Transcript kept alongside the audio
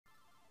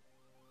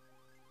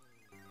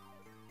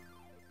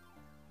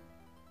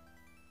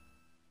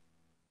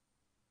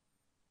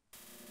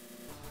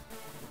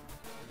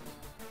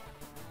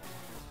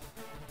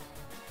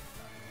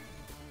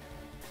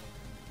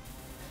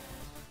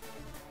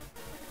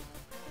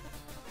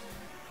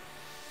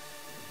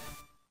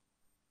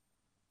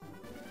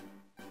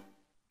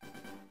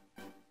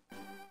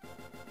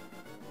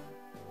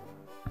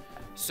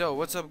So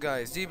what's up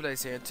guys,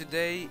 D-Blaze here.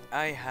 Today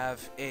I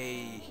have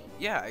a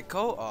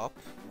co-op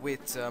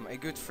with a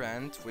good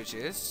friend, which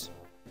is...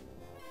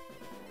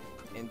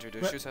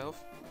 Introduce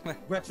yourself.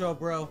 Retro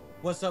bro,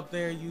 what's up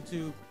there,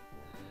 YouTube?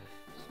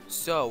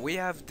 So we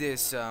have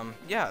this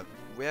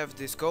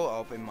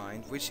co-op in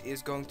mind, which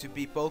is going to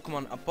be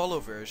Pokemon Apollo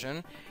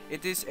version.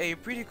 It is a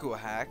pretty cool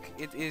hack.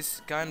 It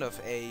is kind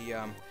of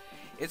a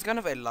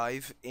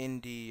live in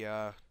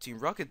the Team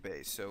Rocket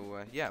base. So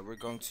yeah, we're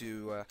going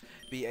to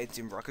be a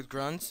Team Rocket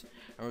grunt,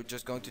 and we're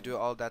just going to do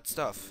all that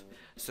stuff.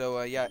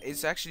 So yeah,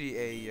 it's actually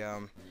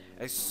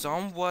a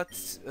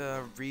somewhat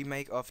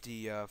remake of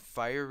the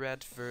Fire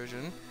Red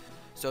version.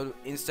 So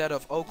instead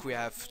of Oak, we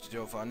have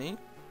Giovanni.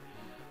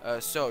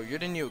 So you're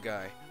the new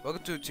guy.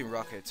 Welcome to Team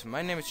Rocket.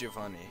 My name is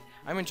Giovanni.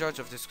 I'm in charge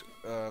of this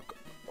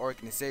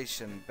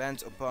organization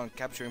bent upon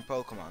capturing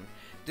Pokemon.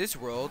 This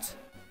world,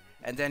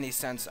 and then he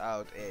sends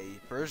out a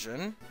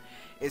Persian,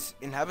 is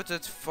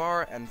inhabited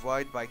far and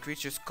wide by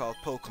creatures called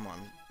Pokemon.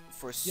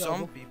 For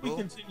some people... we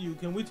continue,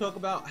 can we talk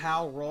about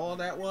how raw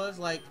that was?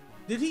 Like,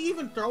 did he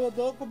even throw a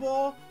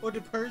Pokeball, or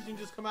did Persian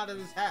just come out of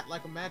his hat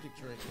like a magic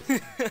trick?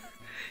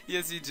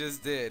 Yes, he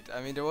just did.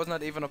 I mean, there was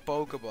not even a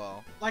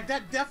Pokeball. Like,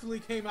 that definitely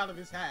came out of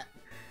his hat.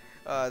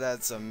 Oh,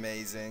 that's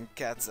amazing.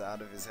 Cat's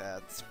out of his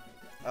hat.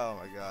 Oh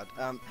my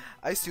god.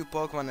 I steal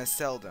Pokemon and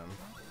sell them.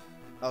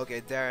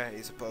 Okay, there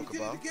is a Pokeball. He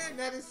did it again,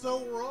 that is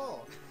so raw.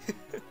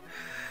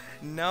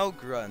 Now,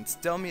 Grunt,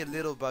 tell me a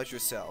little about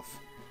yourself.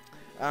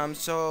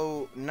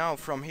 So now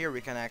from here we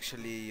can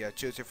actually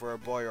choose if we're a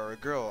boy or a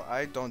girl.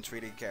 I don't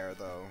really care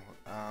though.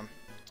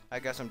 I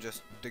guess I'm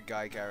just the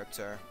guy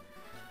character.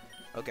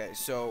 Okay,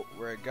 so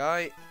we're a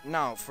guy.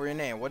 Now, for your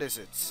name, what is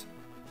it?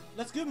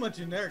 Let's give him a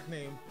generic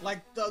name,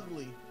 like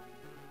Dudley.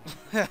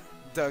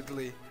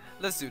 Dudley.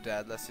 Let's do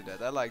that,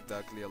 I like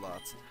Dudley a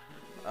lot.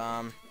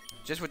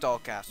 Just with all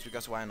caps,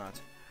 because why not?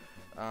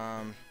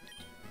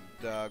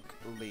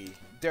 Dudley.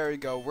 There you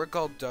go, we're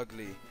called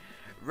Dudley.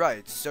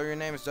 Right, so your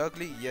name is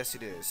Dudley? Yes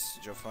it is,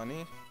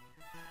 Giovanni.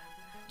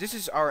 This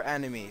is our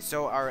enemy,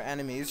 so our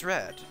enemy is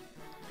Red.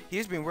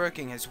 He's been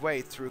working his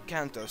way through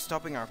Kanto,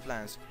 stopping our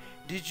plans.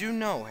 Did you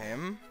know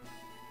him?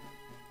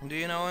 Do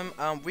you know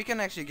him? We can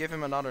actually give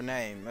him another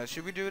name.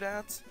 Should we do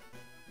that?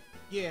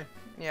 Yeah.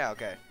 Yeah,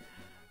 okay.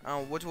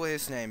 What will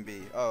his name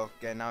be? Oh,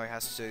 okay, now he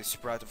has to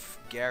sprout of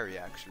Gary,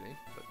 actually.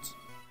 But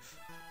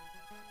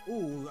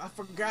Ooh, I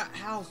forgot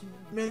how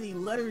many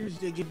letters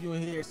they give you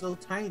in here. It's so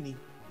tiny.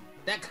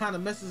 That kind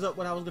of messes up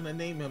what I was gonna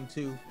name him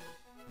to.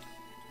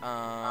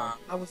 I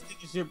was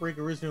thinking Shipbreak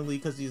originally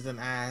because he's an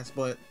ass,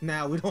 but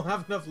now we don't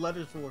have enough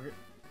letters for it.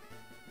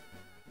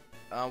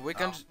 We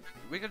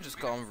can just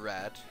call him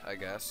Red, I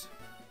guess.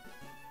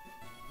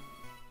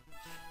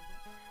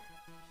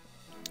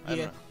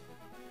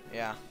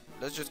 Yeah,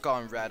 let's just call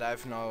him Red. I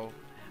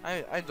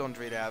don't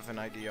really have an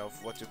idea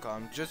of what to call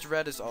him. Just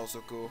Red is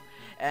also cool.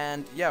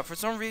 And yeah, for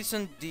some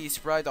reason the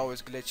sprite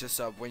always glitches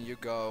up when you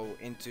go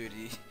into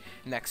the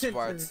next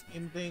part.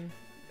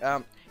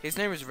 His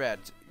name is Red.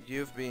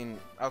 You've been...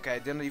 Okay, I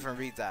didn't even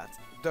read that.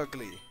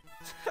 Dudley.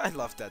 I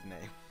love that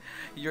name.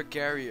 Your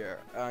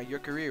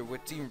career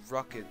with Team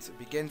Rocket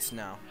begins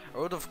now. A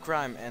world of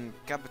crime and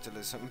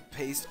capitalism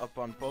based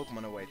upon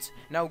Pokemon awaits.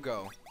 Now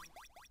go.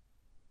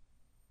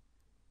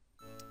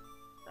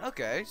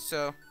 Okay,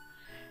 so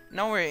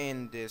now we're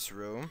in this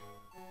room.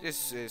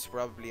 This is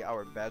probably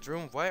our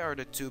bedroom. Why are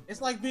the two...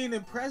 It's like being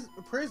in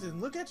prison.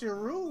 Look at your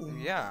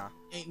room. Yeah.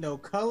 Ain't no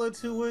color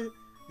to it.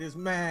 There's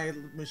mad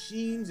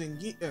machines and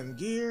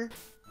gear.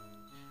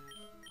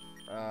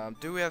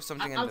 Do we have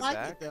something in the like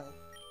back? It though.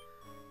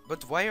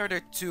 But why are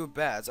there two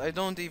beds? I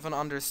don't even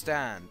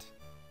understand.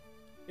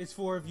 It's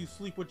for if you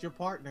sleep with your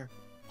partner.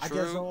 True.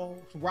 I guess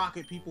all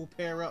Rocket people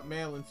pair up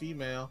male and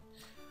female.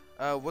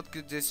 What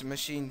could this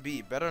machine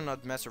be? Better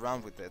not mess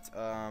around with it.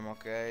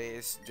 Okay,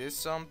 is this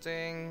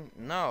something?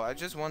 No, I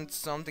just want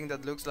something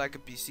that looks like a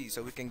PC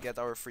so we can get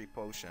our free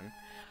potion.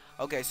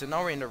 Okay, so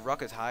now we're in the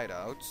Rocket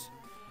hideout.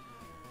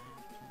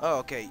 Oh,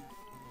 okay.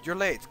 You're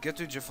late. Get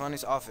to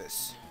Giovanni's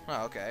office.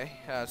 Oh, okay.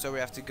 So we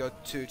have to go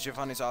to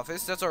Giovanni's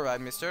office. That's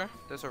alright, mister.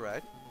 That's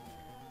alright.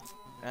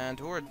 And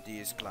who are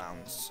these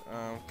clowns?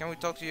 Can we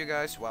talk to you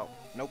guys? Well,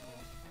 nope.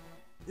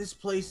 This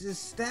place is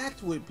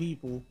stacked with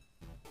people.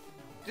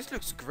 This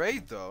looks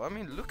great, though. I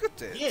mean, look at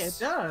this. Yeah, it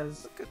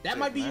does. That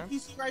might be man. your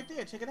PC right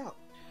there. Check it out.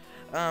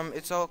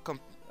 It's all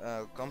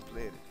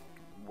complete.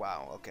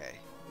 Wow, okay.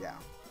 Yeah.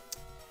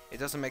 It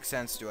doesn't make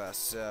sense to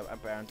us,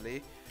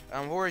 apparently.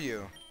 Who are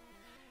you?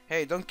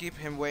 Hey, don't keep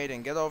him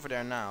waiting. Get over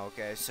there now.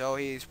 Okay, so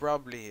he's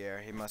probably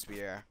here. He must be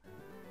here.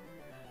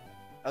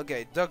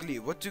 Okay, Dudley,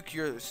 what took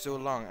you so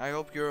long? I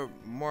hope you're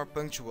more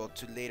punctual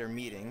to later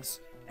meetings.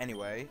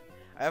 Anyway,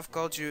 I have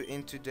called you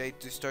in today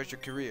to start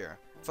your career.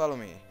 Follow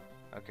me.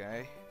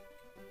 Okay.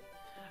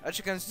 As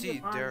you can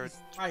see, their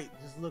fight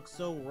just looks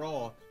so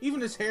raw. Even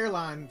his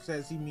hairline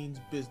says he means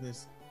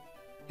business.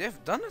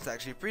 They've done it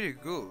actually pretty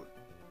good.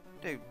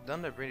 They've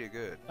done it pretty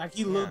good. Like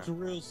he looks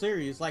real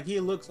serious. Like he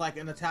looks like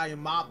an Italian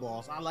mob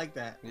boss. I like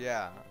that.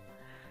 Yeah.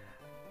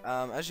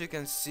 As you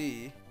can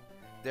see,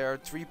 there are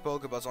 3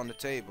 Pokeballs on the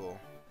table.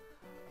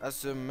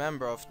 As a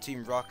member of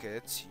Team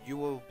Rocket, you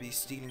will be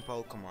stealing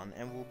Pokemon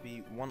and will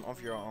be one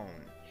of your own.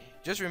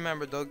 Just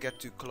remember, don't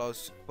get too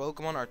close.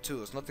 Pokemon are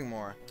tools, nothing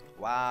more.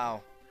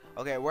 Wow.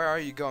 Okay, where are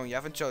you going? You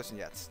haven't chosen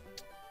yet.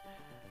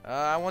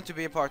 I want to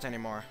be a part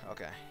anymore.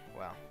 Okay,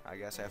 well, I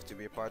guess I have to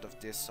be a part of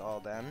this all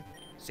then.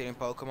 Stealing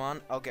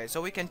Pokemon. Okay,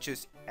 so we can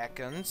choose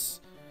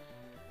Ekans.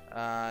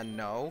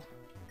 No.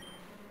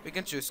 We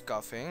can choose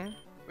Coughing,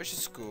 which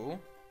is cool.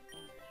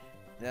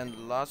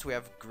 Then last we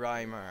have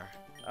Grimer.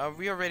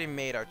 We already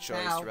made our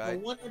choice, now, right?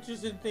 The one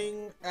interesting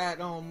thing that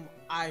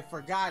I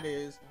forgot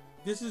is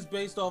this is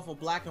based off of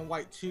Black and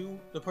White 2,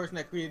 the person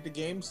that created the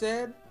game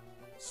said.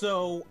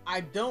 So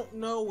I don't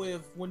know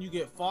if when you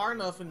get far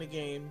enough in the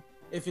game,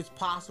 if it's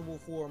possible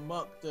for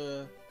Muck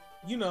to,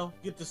 you know,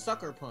 get the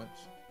Sucker Punch.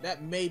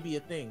 That may be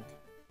a thing.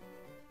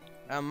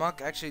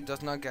 Muck actually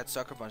does not get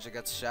Sucker Punch, it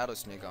gets Shadow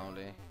Sneak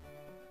only.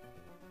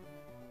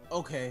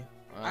 Okay.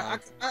 I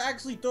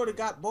actually thought it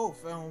got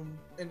both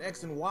in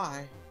X and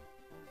Y.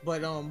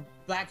 But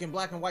back in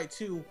Black and White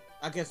 2,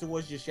 I guess it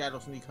was just Shadow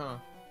Sneak, huh?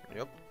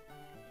 Yep.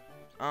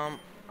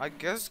 I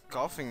guess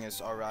Coughing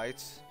is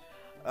alright.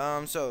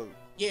 So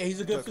yeah, he's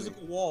a good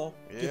physical wall.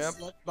 Yep. Gets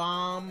Sludge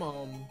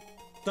Bomb,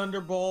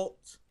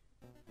 Thunderbolt,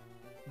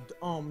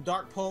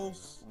 Dark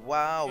Pulse.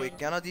 wow, we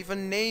cannot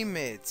even name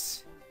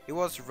it. He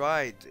was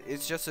right.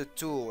 It's just a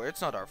tool.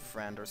 It's not our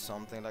friend or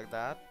something like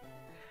that.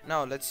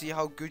 Now let's see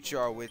how good you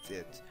are with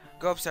it.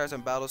 Go upstairs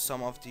and battle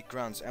some of the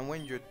grunts, and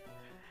when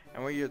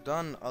you're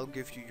done, I'll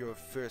give you your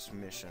first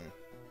mission.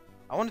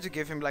 I wanted to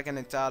give him like an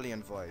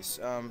Italian voice.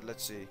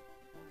 Let's see.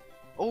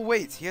 Oh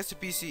wait, he has a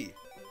PC.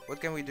 What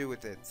can we do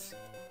with it?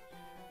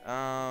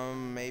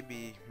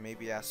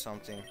 Maybe ask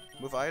something.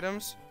 Move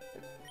items?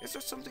 Is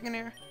there something in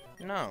here?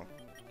 No.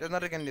 There's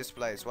nothing in this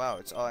place. Wow,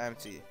 it's all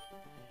empty.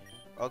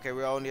 Okay,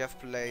 we only have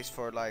place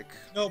for like...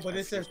 No, but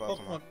it says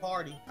Pokemon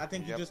Party. I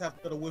think you just have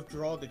to go to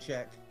withdrawal to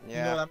check. Yeah.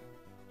 You know what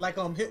like,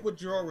 hit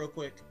withdraw real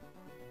quick.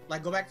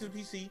 Like, go back to the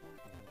PC.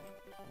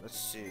 Let's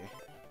see.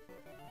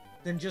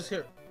 Then just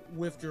hit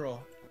withdraw.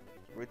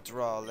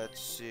 Withdraw, let's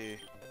see.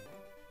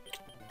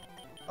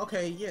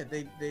 Okay, yeah,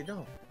 they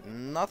don't.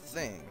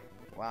 Nothing.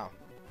 Wow.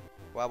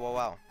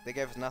 Wow. They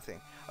gave us nothing.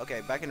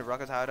 Okay, back in the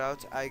Rocket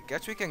Hideout. I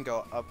guess we can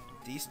go up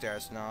these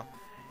stairs now.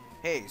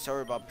 Hey,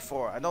 sorry about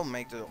before. I don't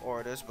make the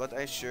orders, but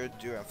I sure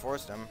do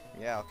enforce them.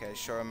 Yeah, okay,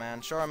 sure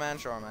man.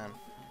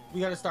 We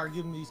gotta start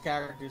giving these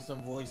characters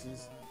some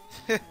voices.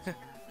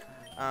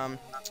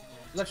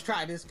 Let's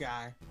try this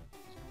guy.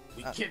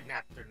 We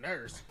kidnapped the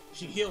nurse.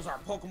 She heals our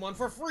Pokemon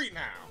for free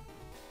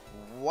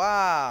now.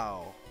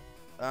 Wow.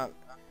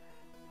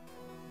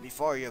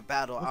 Before you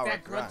battle Was our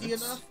that grunty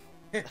grunts,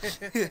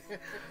 enough?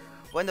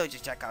 why don't you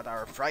check out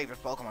our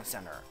private Pokemon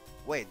Center?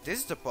 Wait, this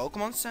is the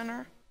Pokemon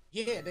Center?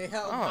 Yeah, they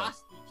held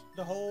hostage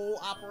the whole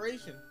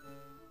operation.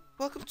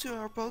 Welcome to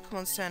our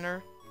Pokemon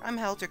Center. I'm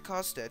held your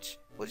hostage.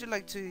 Would you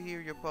like to hear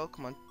your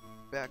Pokemon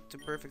back to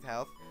perfect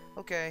health?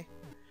 Okay.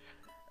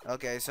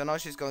 Okay, so now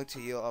she's going to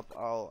heal up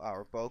all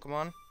our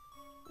Pokemon.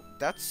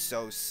 That's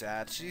so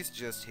sad. She's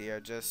just here,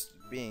 just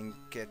being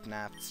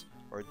kidnapped.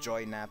 Or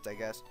joy-napped, I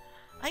guess.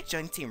 I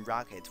joined Team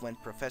Rocket when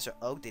Professor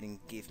Oak didn't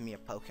give me a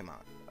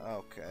Pokemon.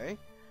 Okay.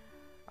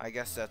 I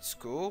guess that's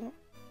cool.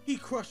 He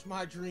crushed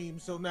my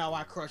dreams, so now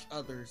I crush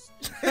others.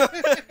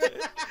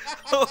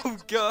 Oh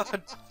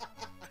god.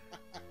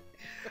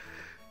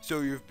 So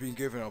you've been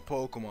given a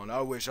Pokemon.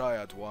 I wish I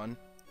had one.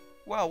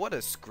 Wow, what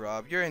a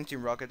scrub. You're in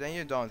Team Rocket and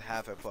you don't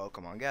have a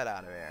Pokemon. Get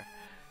out of here.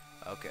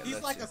 Okay,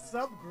 he's like a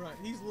sub-grunt.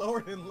 He's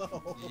lower than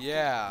low.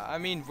 Yeah, I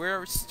mean,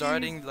 we're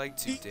starting like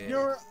today.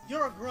 You're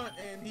a grunt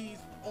and he's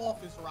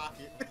Office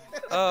Rocket.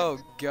 Oh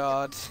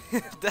god.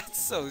 That's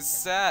so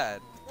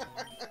sad.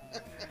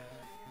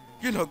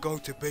 You're not going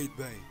to beat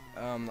me.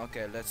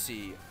 Okay, let's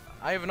see.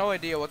 I have no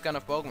idea what kind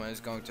of Pokemon is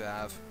going to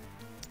have.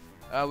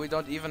 We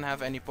don't even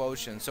have any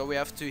potions, so we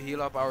have to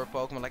heal up our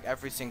Pokemon like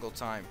every single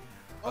time.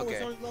 Oh, okay.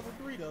 It's only level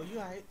 3 though. You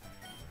alright?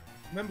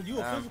 Remember, you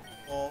a physical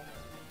ball.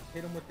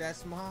 Hit him with that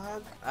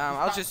smog.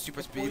 I'll just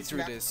super speed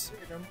through this.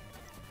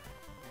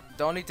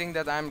 The only thing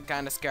that I'm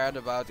kind of scared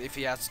about if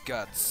he has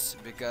guts,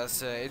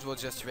 because it will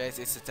just raise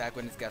its attack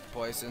when it gets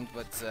poisoned.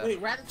 But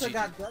wait, Rattata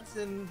got guts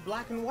in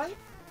Black and White?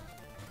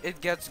 It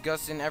gets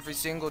guts in every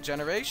single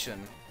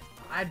generation.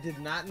 I did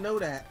not know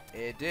that.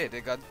 It did.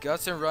 It got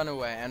guts and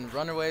runaway, and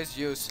runaway is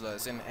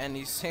useless in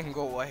any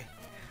single way.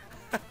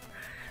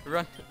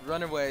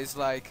 Runaway is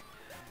like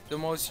the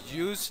most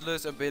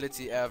useless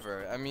ability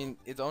ever. I mean,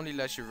 it only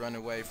lets you run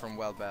away from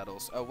wild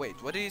battles. Oh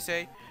wait, what did he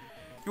say?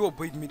 You will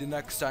beat me the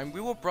next time. We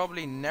will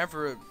probably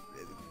never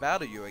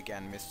battle you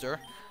again,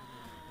 mister.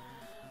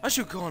 I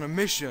should go on a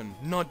mission,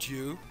 not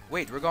you.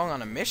 Wait, we're going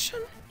on a mission?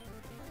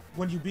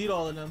 When you beat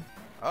all of them.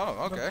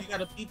 Oh, okay. You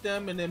gotta beat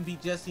them and then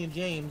beat Jessie and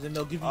James, and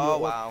they'll give you oh,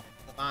 wow.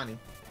 Giovanni.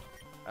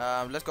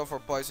 Let's go for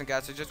Poison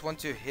Gas. I just want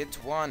to hit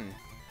one.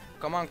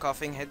 Come on,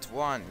 Coughing, hit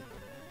one.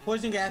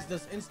 Poison Gas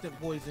does instant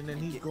poison, and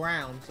he's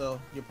ground,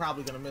 so you're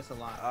probably gonna miss a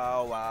lot.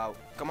 Oh, wow.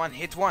 Come on,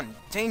 hit one.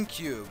 Thank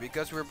you,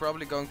 because we're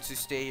probably going to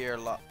stay here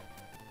a lot.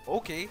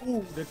 Okay.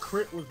 Ooh, the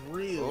crit was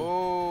real.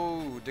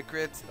 Oh, the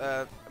crit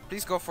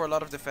Please go for a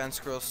lot of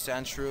defense curls,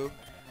 Sandshrew.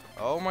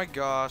 Oh my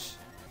gosh.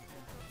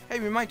 Hey,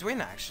 we might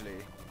win actually.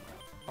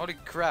 Holy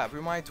crap,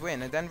 we might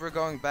win. And then we're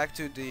going back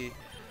to the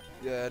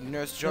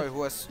Nurse Joy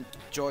who was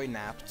Joy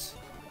napped.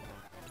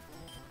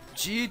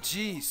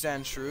 GG,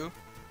 Sandshrew.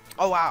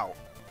 Oh wow.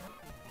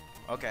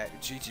 Okay,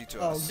 GG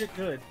to us. Oh, you're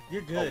good.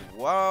 You're good. Oh,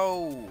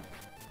 whoa.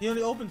 He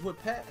only opens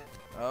with pet.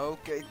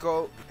 Okay,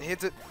 go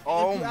hit it.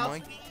 Oh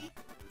my.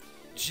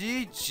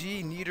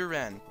 GG,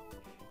 Nidoran.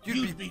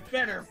 You'd be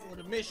better for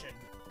the mission.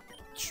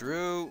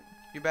 True.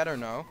 You better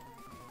know.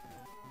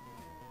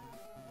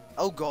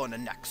 I'll go on the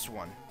next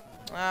one.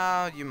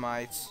 Ah, you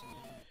might.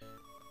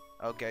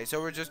 Okay,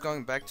 so we're just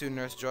going back to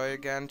Nurse Joy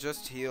again.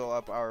 Just heal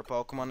up our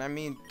Pokemon. I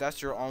mean,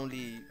 that's your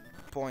only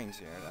point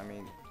here. I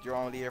mean, you're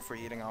only here for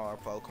healing our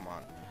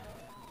Pokemon.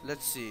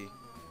 Let's see.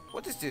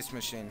 What is this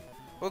machine?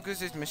 What could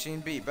this machine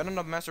be? Better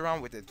not mess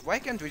around with it. Why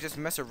can't we just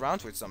mess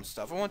around with some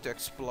stuff? I want to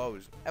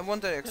explode. I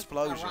want the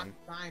explosion.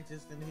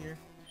 Scientist in here.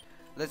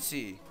 Let's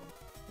see.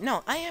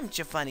 No, I am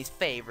Giovanni's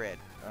favorite.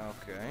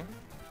 Okay.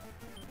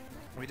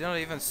 We didn't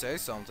even say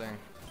something.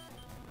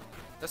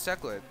 Let's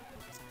tackle it.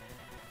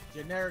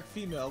 Generic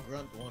female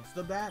grunt wants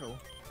the battle.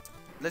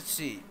 Let's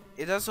see.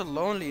 It has a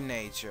lonely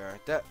nature.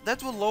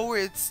 That will lower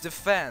its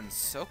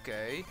defense.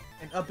 Okay.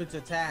 And up its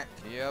attack.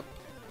 Yep.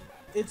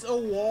 It's a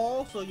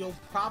wall, so you'll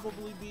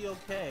probably be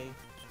okay.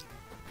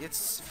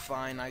 It's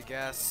fine, I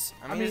guess.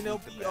 I mean it'll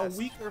be a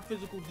weaker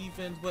physical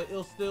defense, but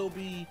it'll still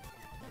be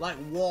like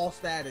wall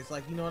status.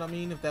 Like, you know what I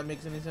mean? If that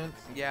makes any sense.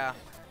 Yeah.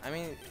 I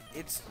mean,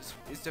 its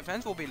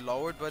defense will be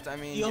lowered, but I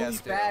mean, the only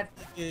bad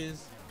thing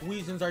is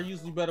Weezings are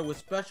usually better with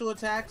special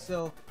attacks,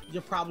 so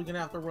you're probably gonna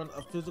have to run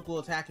a physical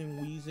attacking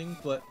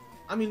Weezing. But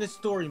I mean, it's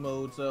story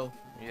mode, so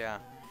yeah.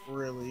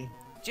 Really.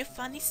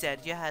 Giovanni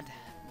said you had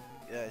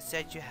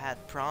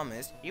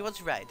promised. He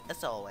was right,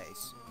 as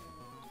always.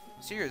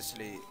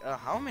 Seriously,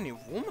 how many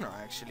women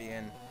are actually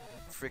in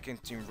freaking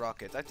Team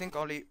Rocket? I think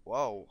only.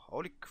 Whoa!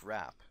 Holy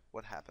crap!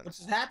 What happened? What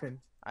just happened?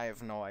 I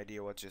have no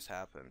idea what just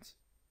happened.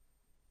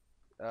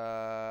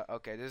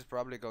 Okay, this is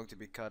probably going to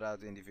be cut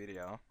out in the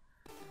video.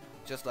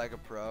 Just like a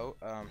pro.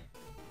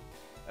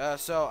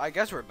 So I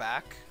guess we're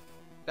back.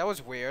 That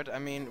was weird. I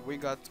mean, we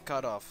got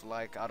cut off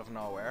like out of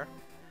nowhere.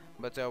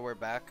 But we're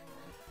back.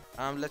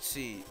 Let's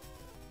see.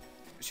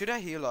 Should I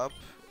heal up?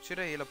 Should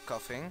I heal up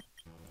Coughing?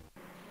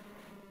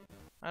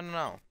 I don't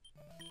know.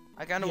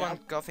 I kinda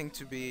want Coughing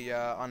to be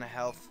on the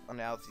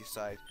healthy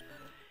side.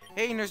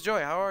 Hey Nurse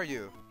Joy, how are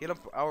you? Heal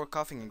up our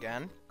Coughing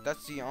again.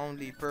 That's the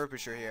only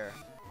purpose you're here.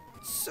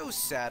 So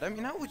sad. I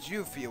mean, how would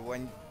you feel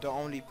when the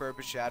only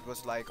purpose you had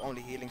was like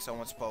only healing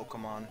someone's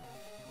Pokemon?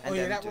 And oh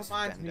yeah, then that just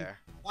reminds me. there.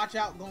 Watch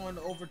out going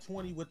over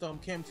 20 with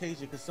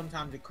Camtasia, because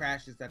sometimes it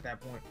crashes at that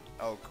point.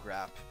 Oh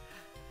crap.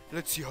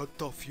 Let's see how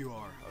tough you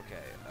are.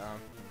 Okay.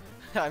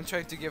 I'm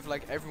trying to give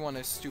like everyone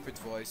a stupid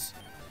voice,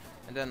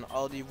 and then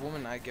all the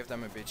women I give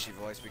them a bitchy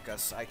voice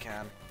because I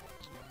can.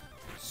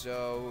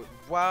 So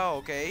wow.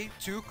 Okay,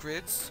 2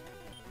 crits.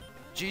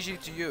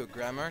 GG to you,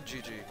 Grammar.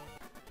 GG.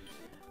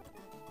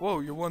 Whoa,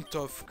 you're one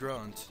tough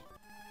grunt.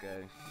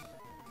 Okay.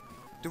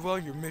 Do all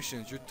your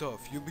missions, you're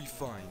tough, you'll be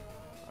fine.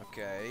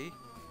 Okay.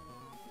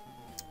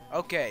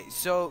 Okay,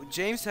 so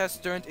James has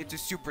turned into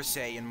Super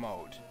Saiyan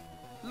mode.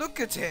 Look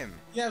at him!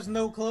 He has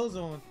no clothes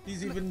on.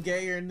 He's even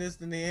gayer in this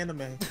than the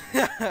anime.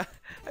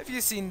 Have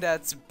you seen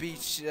that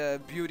beach,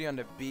 Beauty on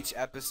the Beach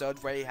episode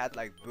where he had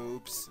like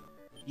boobs?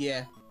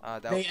 Yeah.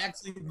 They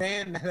actually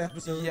banned that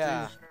episode.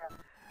 Yeah. Too.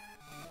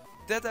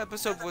 That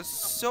episode was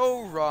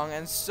so wrong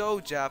and so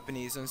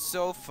Japanese and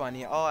so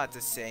funny all at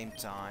the same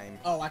time.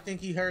 Oh, I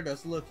think he heard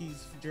us. Look,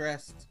 he's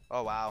dressed.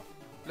 Oh wow.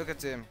 Look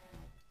at him.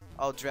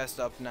 All dressed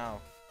up now.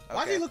 Okay.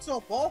 Why does he look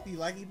so bulky,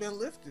 like he been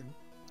lifting?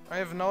 I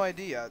have no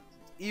idea.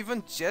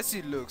 Even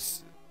Jessie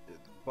looks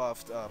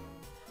buffed up.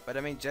 But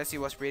I mean, Jessie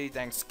was really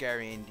dang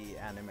scary in the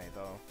anime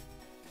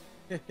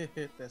though.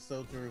 That's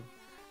so true.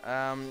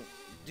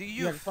 Do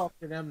you have to talk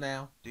to them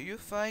now? Do you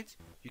fight?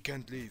 You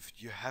can't leave.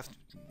 You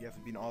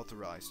haven't been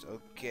authorized.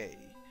 Okay.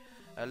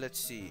 Let's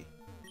see.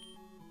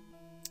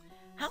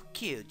 How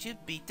cute! You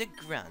beat the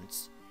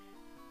grunts.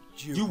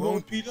 You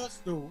won't beat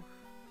us though.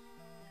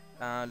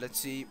 Let's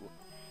see.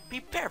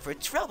 Prepare for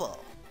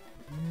trouble.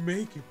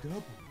 Make it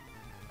double.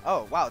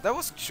 Oh wow, that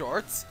was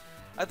short.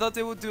 I thought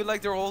they would do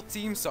like their whole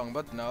theme song,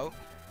 but no.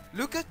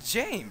 Look at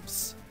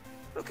James.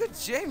 Look at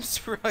James,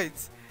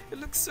 right? It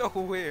looks so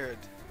weird.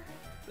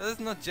 That is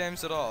not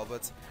James at all,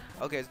 but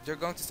okay, they're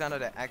going to stand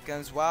at the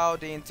Ekans. Wow,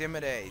 they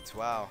intimidate.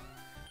 Wow.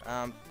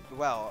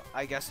 Well,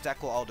 I guess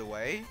tackle all the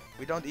way.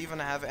 We don't even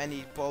have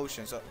any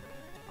potions.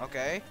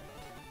 Okay.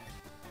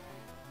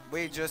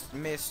 We just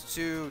missed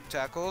 2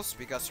 tackles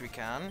because we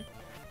can.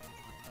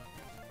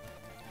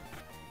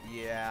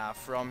 Yeah,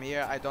 from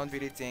here I don't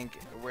really think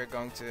we're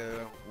going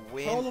to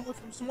win. Hold them with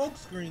some smoke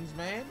screens,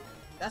 man.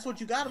 That's what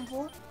you got them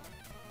for.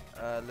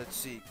 Let's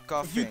see.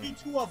 Coughing. If you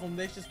do 2 of them,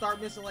 they should start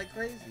missing like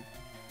crazy.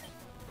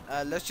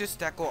 Let's just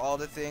tackle all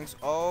the things.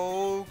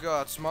 Oh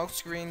god, smoke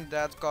screen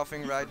that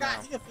Coughing right now.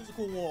 He a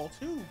physical wall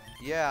too.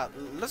 Yeah,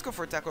 let's go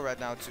for a tackle right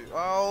now too.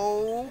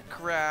 Oh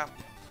crap.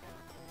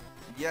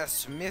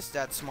 Yes, missed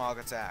that smog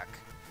attack.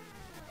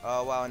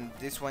 Oh wow, and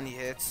this one he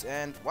hits,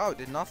 and wow,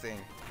 did nothing.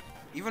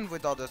 Even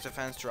with all those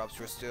defense drops,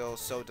 we're still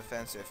so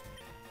defensive.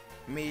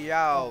 Meowth.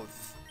 Oh,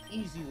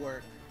 easy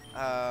work.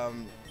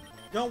 Um.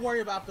 Don't worry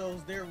about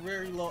those. They're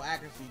very low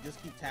accuracy.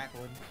 Just keep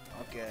tackling.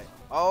 Okay.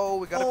 Oh,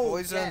 we got a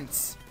poisoned.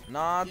 Yes.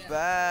 Not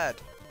bad.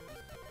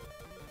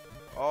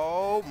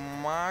 Oh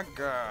my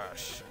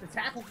gosh. The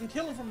tackle can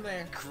kill him from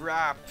there.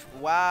 Crap.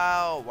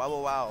 Wow. Wow,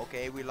 wow, wow.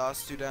 Okay, we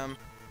lost to them.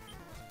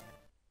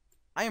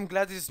 I am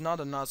glad this is not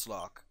a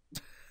Nuzlocke.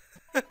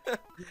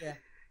 Yeah.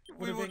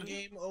 Would have been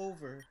game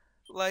over.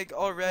 Like,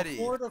 already.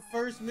 Before the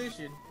first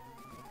mission.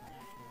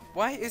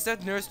 Why is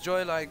that Nurse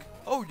Joy like,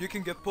 oh, you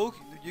can get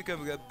potions.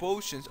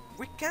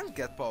 We can't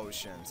get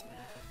potions.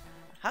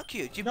 How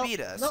cute. You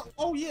beat us. No.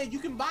 Oh, yeah, you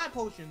can buy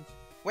potions.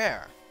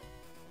 Where?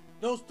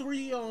 Those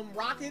 3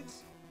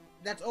 rockets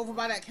that's over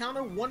by that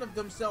counter, one of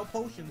them sell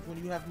potions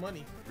when you have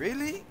money.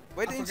 Really?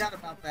 Wait, I forgot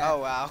about that. Oh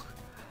wow.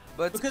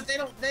 But because they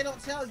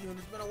don't tell you, and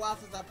it's been a while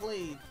since I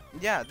played.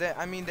 Yeah,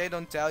 I mean they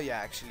don't tell you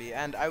actually,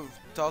 and I've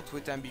talked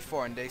with them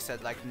before and they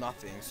said like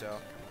nothing. So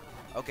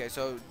okay,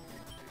 so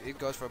it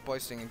goes for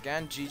poisoning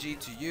again. GG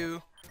to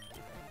you.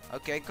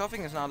 Okay,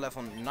 coughing is now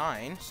level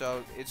 9,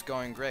 so it's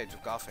going great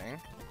with coughing.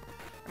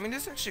 I mean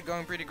this is actually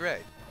going pretty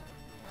great.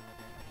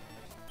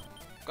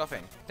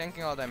 Coughing,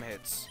 tanking all them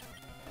hits.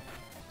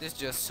 This is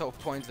just so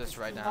pointless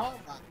right now.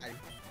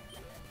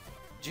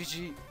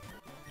 GG.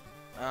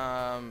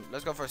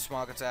 Let's go for a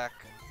smog attack.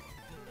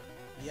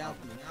 Meowth,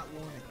 do not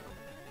want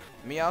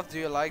it. Meowth, do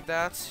you like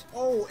that?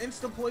 Oh,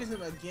 instant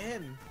poison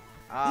again.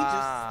 He just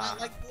not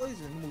like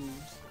poison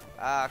moves.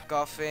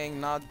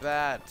 Coughing, not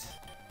bad.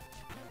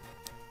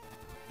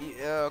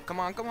 Come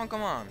on, come on,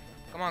 come on.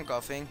 Come on,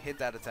 coughing, hit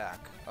that attack.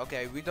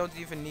 Okay, we don't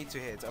even need to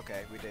hit.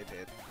 Okay, we did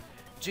hit.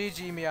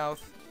 GG,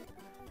 Meowth.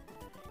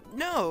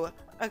 No,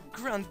 a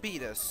grunt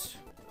beat us.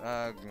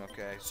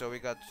 Okay, so we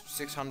got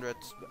 600.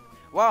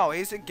 Wow,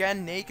 he's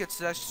again naked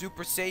 /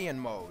 Super Saiyan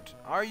mode.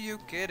 Are you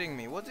kidding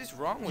me? What is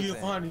wrong with him?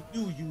 Giovanni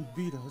knew you'd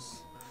beat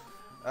us.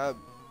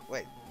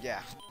 Wait,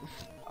 yeah.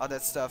 All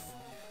that stuff.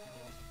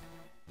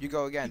 You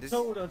go again. He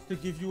told us to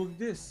give you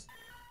this.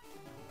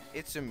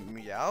 It's a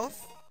Meowth?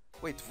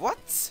 Wait,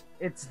 what?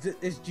 It's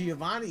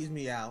Giovanni's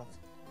Meowth.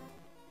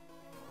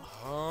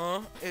 Huh?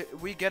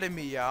 We get a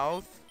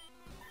Meowth?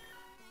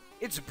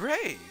 It's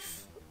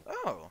brave.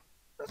 Oh,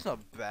 that's not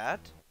bad.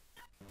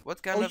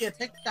 What kind of... Oh yeah,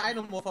 take the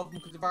item off of him,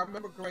 because if I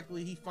remember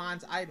correctly, he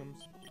finds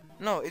items.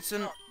 No, it's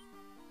an...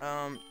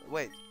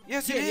 wait.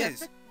 Yes, it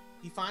is.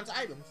 He finds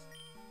items.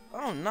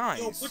 Oh, nice.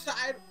 Yo,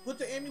 put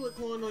the amulet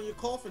coin on your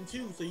coffin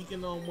too, so you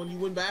can, when you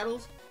win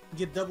battles,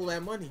 get double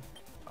that money.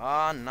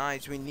 Ah,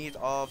 nice. We need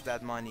all of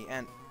that money,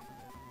 and...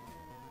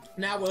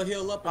 Now we'll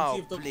heal up and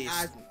see if those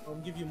guys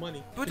give you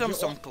money. Put on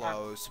some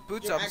clothes.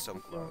 Put on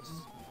some clothes.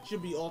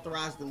 Should be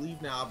authorized to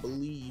leave now, I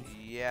believe.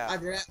 Yeah.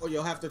 Either that or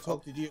you'll have to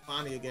talk to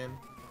Giovanni again.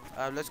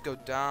 Let's go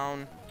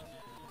down.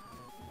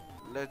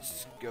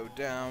 Let's go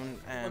down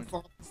and...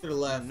 To the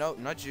left. No,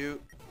 not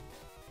you.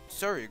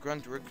 Sorry,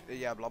 Grunt...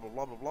 Yeah, blah, blah,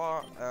 blah,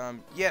 blah, blah.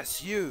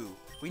 Yes, you.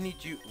 We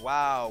need you.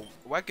 Wow.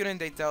 Why couldn't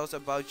they tell us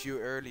about you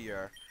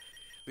earlier?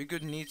 We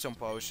could need some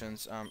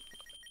potions.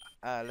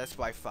 Let's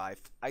buy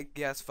 5. I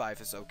guess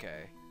 5 is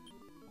okay.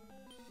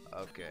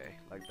 Okay,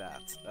 like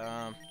that.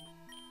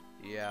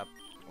 Yeah.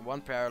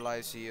 1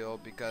 paralyze heal,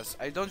 because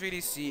I don't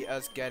really see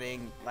us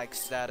getting like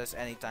status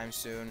anytime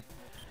soon.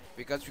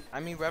 Because I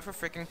mean we have a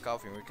freaking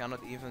coughing, we cannot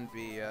even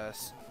be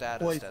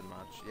status that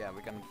much. Yeah,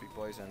 we cannot be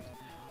poisoned.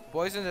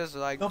 Poison is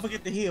like... Don't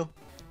forget to heal.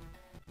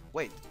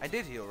 Wait, I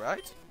did heal,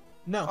 right?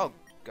 No. Oh,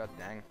 god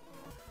dang.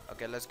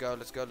 Okay, let's go,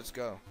 let's go, let's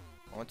go.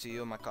 I want to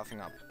heal my coughing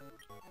up.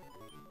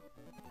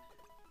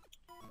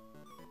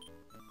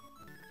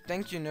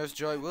 Thank you, Nurse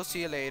Joy. We'll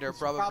see you later,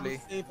 probably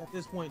save at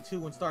this point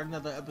too and start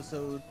another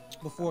episode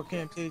before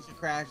Camtasia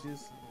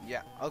crashes.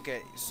 Yeah,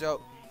 okay,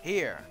 so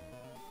here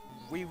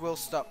we will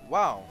stop.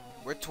 Wow,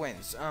 we're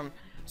twins.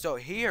 So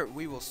here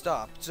we will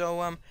stop.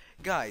 So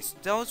guys,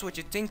 tell us what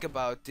you think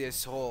about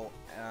this whole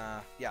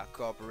yeah,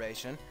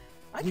 cooperation.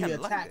 I kinda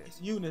like this.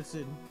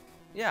 Unison.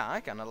 Yeah,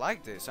 I kinda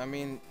like this. I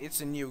mean,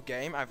 it's a new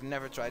game. I've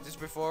never tried this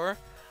before.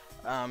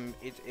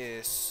 It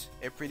is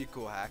a pretty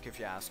cool hack if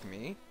you ask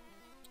me.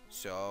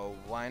 So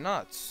why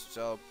not?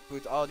 So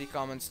put all the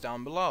comments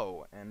down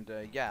below, and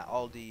yeah,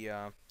 all the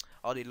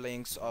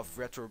links of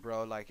Retro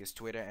Bro, like his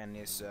Twitter and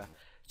his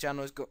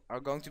channel are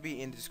going to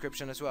be in the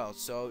description as well.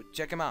 So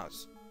check him out.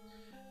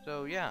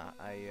 So yeah,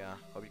 I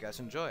hope you guys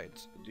enjoyed.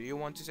 Do you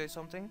want to say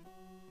something?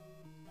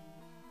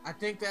 I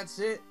think that's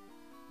it.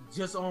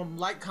 Just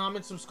like,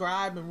 comment,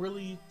 subscribe, and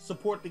really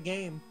support the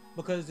game,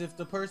 because if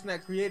the person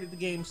that created the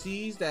game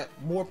sees that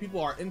more people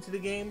are into the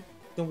game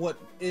than what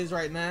is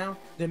right now,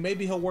 then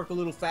maybe he'll work a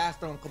little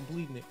faster on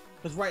completing it,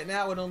 because right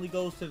now it only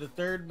goes to the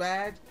 3rd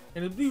badge,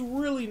 and it'd be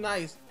really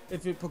nice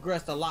if it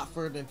progressed a lot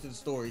further into the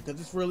story, because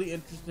it's really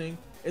interesting,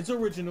 it's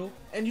original,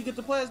 and you get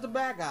to play as the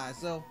bad guy.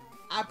 So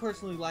I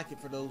personally like it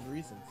for those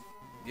reasons.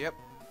 Yep.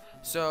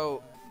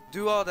 So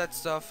do all that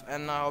stuff,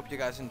 and I hope you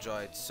guys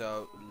enjoyed.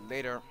 So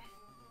later.